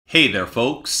Hey there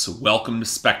folks, welcome to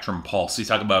Spectrum Pulse. We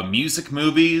talk about music,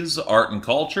 movies, art, and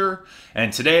culture,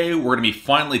 and today we're going to be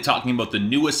finally talking about the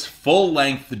newest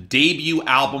full-length debut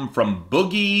album from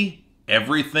Boogie,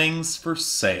 Everything's for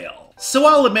Sale. So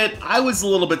I'll admit, I was a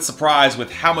little bit surprised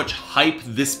with how much hype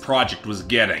this project was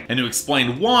getting. And to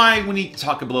explain why, we need to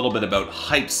talk a little bit about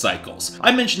hype cycles.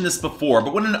 I mentioned this before,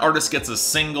 but when an artist gets a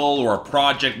single or a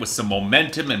project with some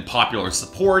momentum and popular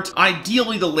support,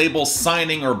 ideally the label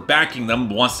signing or backing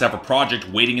them wants to have a project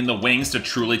waiting in the wings to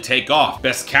truly take off.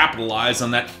 Best capitalize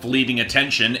on that fleeting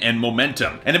attention and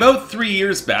momentum. And about 3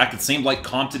 years back, it seemed like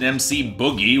Compton MC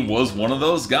Boogie was one of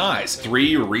those guys.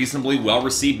 3 reasonably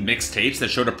well-received mixtapes that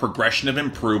showed a progression of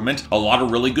improvement, a lot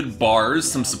of really good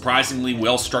bars, some surprisingly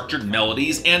well-structured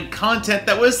melodies, and content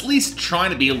that was at least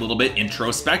trying to be a little bit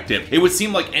introspective. It would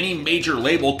seem like any major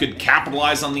label could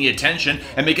capitalize on the attention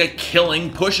and make a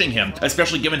killing pushing him,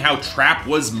 especially given how trap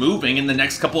was moving in the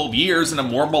next couple of years in a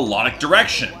more melodic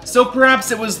direction. So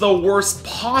perhaps it was the worst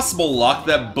possible luck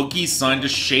that Boogie signed to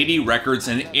Shady Records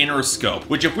and Interscope,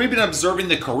 which if we've been observing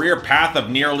the career path of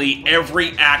nearly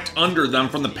every act under them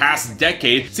from the past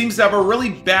decade, seems to have a really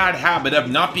bad habit of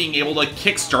not being able to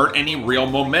kickstart any real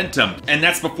momentum. And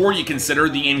that's before you consider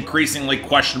the increasingly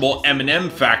questionable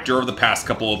Eminem factor of the past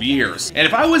couple of years. And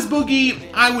if I was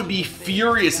Boogie, I would be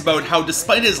furious about how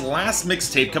despite his last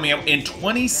mixtape coming out in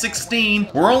 2016,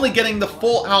 we're only getting the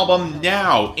full album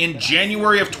now in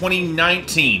January of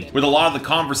 2019, with a lot of the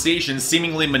conversations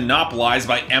seemingly monopolized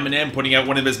by Eminem putting out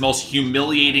one of his most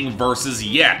humiliating verses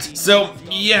yet. So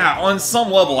yeah, on some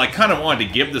level I kind of wanted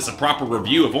to give this a proper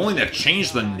review, if only to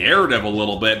change the narrative a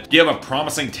little bit, give a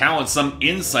promising talent some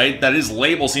insight that his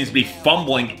label seems to be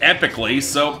fumbling epically.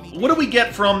 So what do we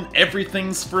get from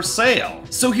Everything's for Sale?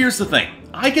 So here's the thing.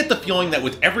 I get the feeling that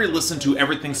with every listen to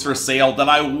Everything's for Sale that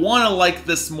I want to like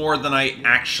this more than I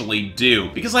actually do.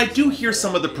 Because I do hear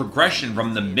some of the progression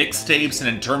from the mixtapes, and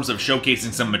in terms of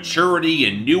showcasing some maturity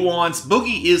and nuance,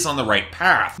 Boogie is on the right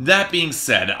path. That being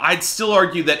said, I'd still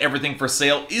argue that Everything for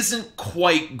Sale isn't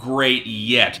quite great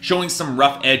yet, showing some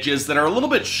rough edges that are a little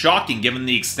bit shocking given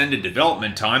the extended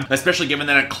development time, especially given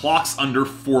that it clocks under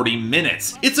 40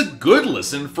 minutes. It's a good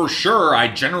listen for sure, I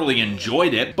generally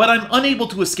enjoyed it, but I'm unable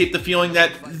to escape the feeling that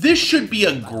this should be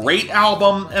a great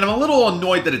album, and I'm a little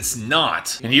annoyed that it's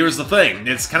not. And here's the thing,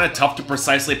 it's kind of tough to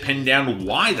precisely pin down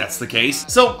why that's the case,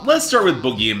 so let's start with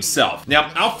Boogie himself.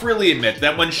 Now, I'll freely admit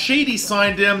that when Shady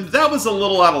signed him, that was a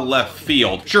little out of left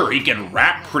field. Sure, he could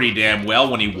rap pretty damn well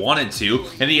when he wanted to,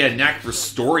 and he had a knack for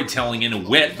storytelling and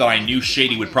wit that I knew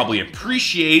Shady would probably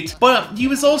appreciate, but he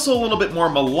was also a little bit more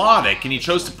melodic, and he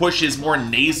chose to push his more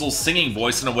nasal singing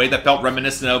voice in a way that felt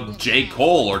reminiscent of J.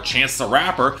 Cole or Chance the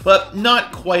Rapper, but not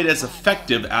quite as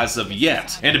effective as of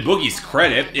yet. And to Boogie's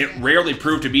credit, it rarely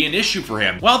proved to be an issue for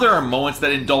him. While there are moments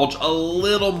that indulge a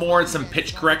little more in some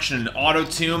pitch correction and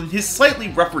auto-tune, his slightly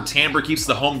rougher timbre keeps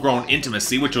the homegrown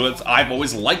intimacy, which I've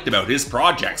always liked about his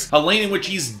projects, a lane in which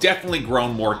he's definitely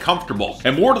grown more comfortable.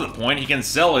 And more to the point, he can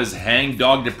sell his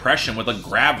hangdog depression with a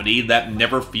gravity that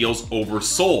never feels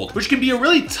oversold, which can be a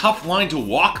really tough line to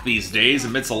walk these days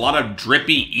amidst a lot of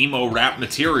drippy emo rap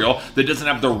material that doesn't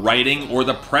have the writing or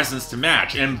the presence to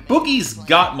match, and Boogie's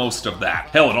got most of that.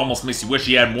 Hell, it almost makes you wish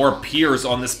he had more peers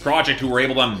on this project who were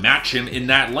able to match him in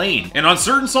that lane. And on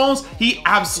certain songs, he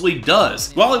absolutely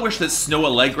does. While I wish that Snoh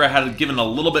Alegra had given a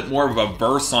little bit more of a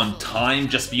verse on Time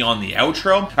just beyond the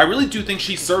outro, I really do think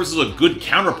she serves as a good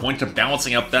counterpoint to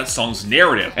balancing out that song's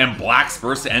narrative. And Black's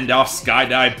verse to end off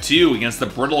Skydive 2 against the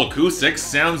brittle acoustics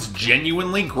sounds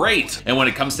genuinely great. And when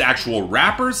it comes to actual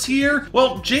rappers here,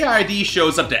 well, J.I.D.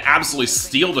 shows up to absolutely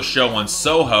steal the show on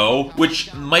Soho,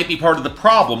 which might be part of the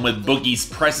problem with Boogie's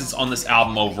presence on this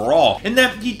album overall, in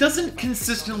that he doesn't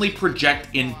consistently project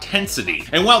intensity.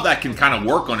 And while that can kind of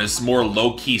work on his more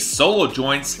low-key solo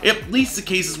joints, at least the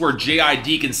cases where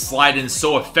J.I.D. can slide in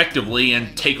so effectively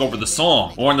and take over the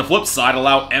song. Or on the flip side,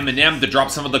 allow Eminem to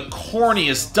drop some of the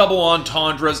corniest double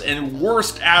entendres and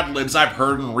worst ad-libs I've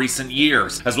heard in recent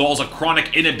years, as well as a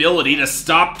chronic inability to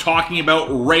stop talking about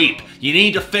rape. You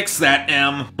need to fix that,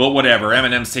 M. But whatever,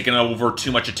 Eminem's taken over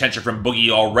too much attention from Boogie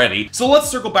already. So let's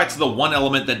circle back to the one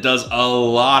element that does a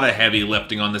lot of heavy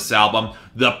lifting on this album,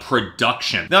 the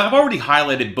production. Now, I've already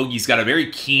highlighted Boogie's got a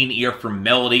very keen ear for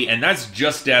melody, and that's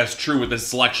just as true with the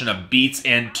selection of beats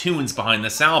and tunes behind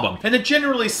this album. And a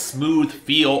generally smooth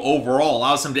feel overall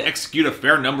allows him to execute a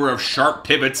fair number of sharp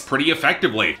pivots pretty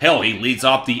effectively. Hell, he leads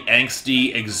off the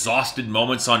angsty, exhausted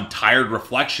moments on Tired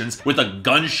Reflections with a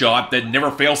gunshot that never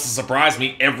fails to surprise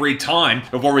me every time,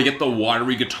 before we get the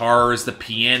watery guitars, the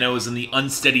pianos, and the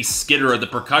unsteady skitter of the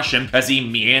percussion as he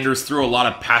meanders through a lot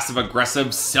of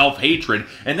passive-aggressive self-hatred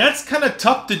 100, and that's kind of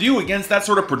tough to do against that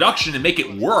sort of production and make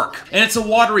it work. And it's a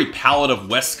watery palette of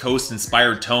West Coast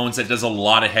inspired tones that does a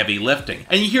lot of heavy lifting.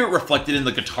 And you hear it reflected in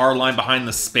the guitar line behind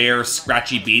the spare,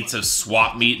 scratchy beats of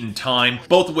Swap Meet and Time,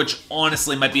 both of which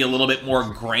honestly might be a little bit more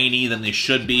grainy than they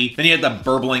should be. Then you had the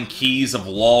burbling keys of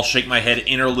Lol Shake My Head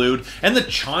Interlude, and the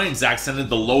chimes accented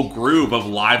the low groove of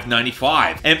Live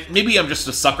 95. And maybe I'm just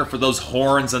a sucker for those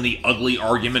horns and the ugly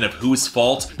argument of whose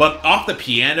fault, but off the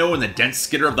piano and the dense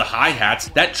skitter of the hi-hats,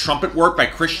 that trumpet work by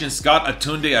Christian Scott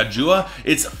aTunde Adjuah,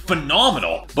 it's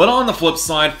phenomenal. But on the flip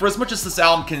side, for as much as this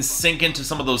album can sink into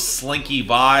some of those slinky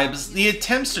vibes, the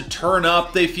attempts to turn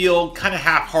up, they feel kind of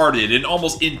half-hearted and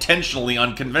almost intentionally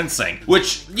unconvincing.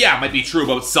 Which, yeah, might be true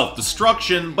about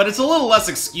Self-Destruction, but it's a little less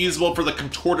excusable for the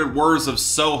contorted words of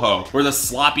Soho, or the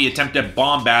sloppy attempt at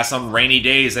bombast on Rainy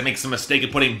Days that makes the mistake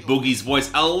of putting Boogie's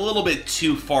voice a little bit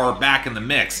too far back in the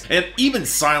mix. And even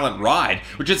Silent Ride,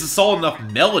 which is a solid enough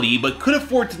melody, but could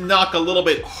afford to knock a little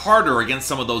bit harder against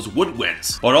some of those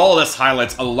woodwinds. But all of this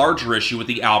highlights a larger issue with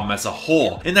the album as a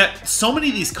whole, in that so many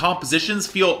of these compositions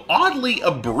feel oddly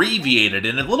abbreviated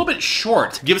and a little bit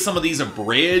short. Give some of these a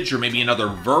bridge or maybe another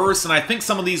verse, and I think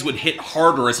some of these would hit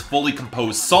harder as fully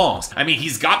composed songs. I mean,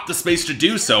 he's got the space to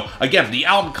do so. Again, the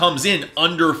album comes in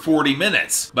under 40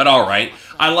 minutes. But alright,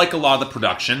 I like a lot of the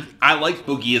production. I like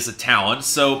Boogie as a talent,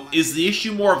 so is the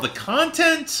issue more of the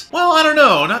content? Well, I don't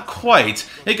know, not quite.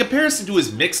 In comparison to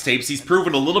his mixtapes, he's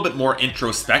proven a little bit more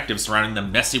introspective surrounding the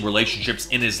messy relationships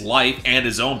in his life and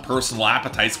his own personal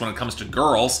appetites when it comes to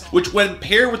girls, which when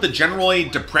paired with the generally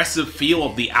depressive feel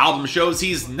of the album shows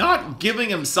he's not giving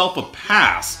himself a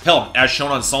pass. Hell, as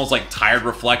shown on songs like Tired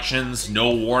Reflections,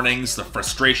 No Warnings, the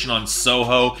frustration on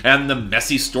Soho, and the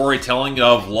messy storytelling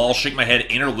of Lol Shake My Head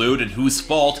Interlude and Whose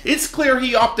Fault, it's clear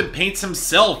he often paints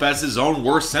himself as his own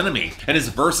worst enemy. And his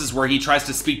verses where he tries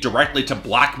to speak directly to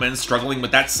black men struggling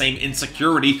with that same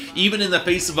insecurity, even in the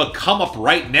face of a come-up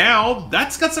right now,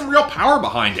 that's got some real power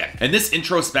behind it. And this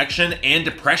introspection and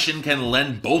depression can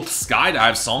lend both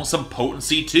Skydive songs some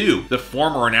potency too. The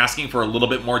former in asking for a little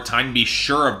bit more time to be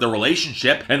sure of the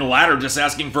relationship, and the latter just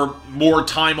asking for more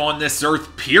time on this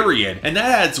earth, period. And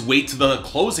that adds weight to the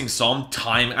closing song,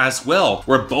 Time, as well,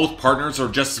 where both partners are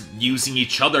just using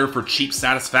each other for cheap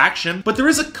satisfaction, but there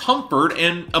is a comfort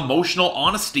and emotional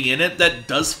honesty in it that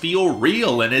does feel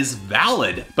real and is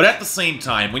valid. But at the same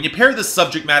time, when you pair this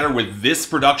subject matter with this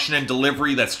production and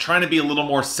delivery that's trying to be a little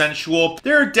more sensual,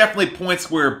 there are definitely points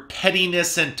where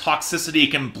pettiness and toxicity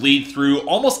can bleed through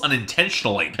almost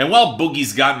unintentionally. And while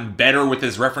Boogie's gotten better with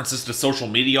his references to social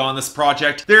media on this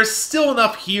project, there's still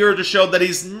enough here to show that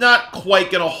he's not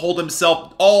quite gonna hold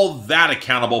himself all that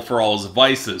accountable for all his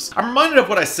vices. I'm reminded of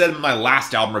what I said in my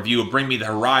last album review of Bring Me the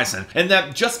Horizon, and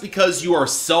that just because you are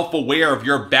self-aware of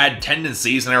your bad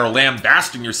tendencies and are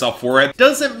lambasting yourself for it,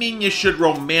 doesn't mean you should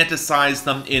romanticize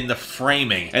them in the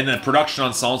framing. And the production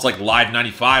on songs like Live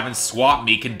 95 and Swap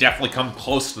Me can definitely come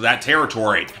close to that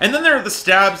territory. And then there are the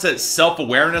stabs at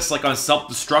self-awareness like on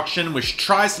Self-Destruction, which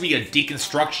tries to be a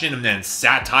deconstruction and then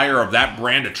satire of that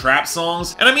brand of trap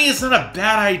songs. And I mean, it's not a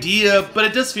bad idea, but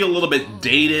it does feel a little bit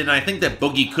dated, and I think that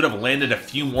Boogie could have landed a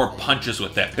few more punches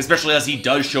with it, especially as he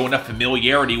does show enough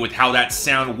familiarity with how that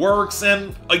sound works.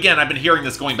 And again, I've been hearing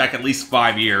this going back at least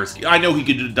 5 years. I know he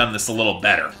could have done this a little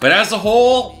better. But as a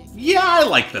whole, yeah, I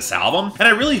like this album, and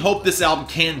I really hope this album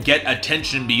can get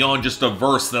attention beyond just a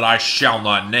verse that I shall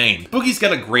not name. Boogie's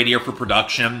got a great ear for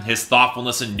production, his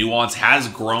thoughtfulness and nuance has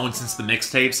grown since the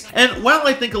mixtapes, and while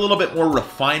I think a little bit more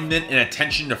refinement and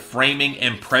attention to framing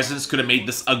and presence could have made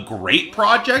this a great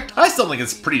project, I still think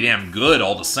it's pretty damn good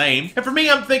all the same. And for me,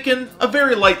 I'm thinking a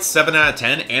very light 7 out of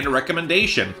 10 and a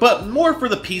recommendation, but more for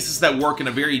the pieces that work in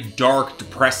a very dark,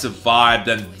 depressive vibe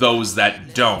than those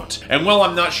that don't. And while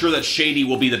I'm not sure that Shady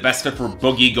will be the best fit for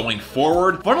Boogie going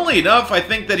forward, funnily enough, I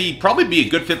think that he'd probably be a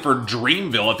good fit for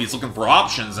Dreamville if he's looking for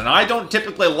options, and I don't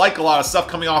typically like a lot of stuff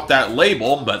coming off that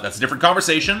label, but that's a different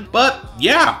conversation. But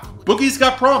yeah, Boogie's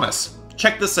got promise.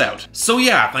 Check this out. So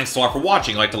yeah, thanks a lot for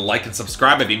watching. I'd like to like and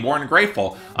subscribe, I'd be more than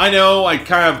grateful. I know I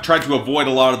kind of tried to avoid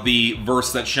a lot of the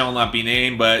verse that shall not be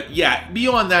named, but yeah,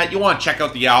 beyond that, you want to check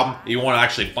out the album, you want to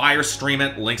actually buy or stream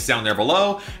it, links down there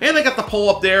below, and I got the poll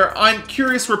up there. I'm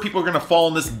curious where people are going to fall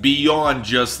in this beyond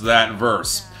just that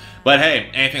verse. But hey,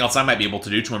 anything else I might be able to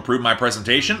do to improve my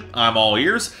presentation, I'm all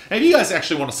ears. And if you guys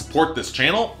actually want to support this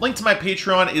channel, link to my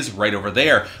Patreon is right over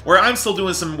there, where I'm still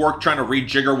doing some work trying to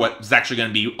rejigger what's actually going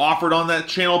to be offered on that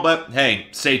channel, but hey,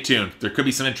 stay tuned. There could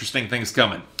be some interesting things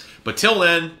coming. But till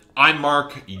then, I'm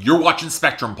Mark, you're watching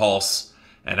Spectrum Pulse,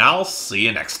 and I'll see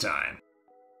you next time.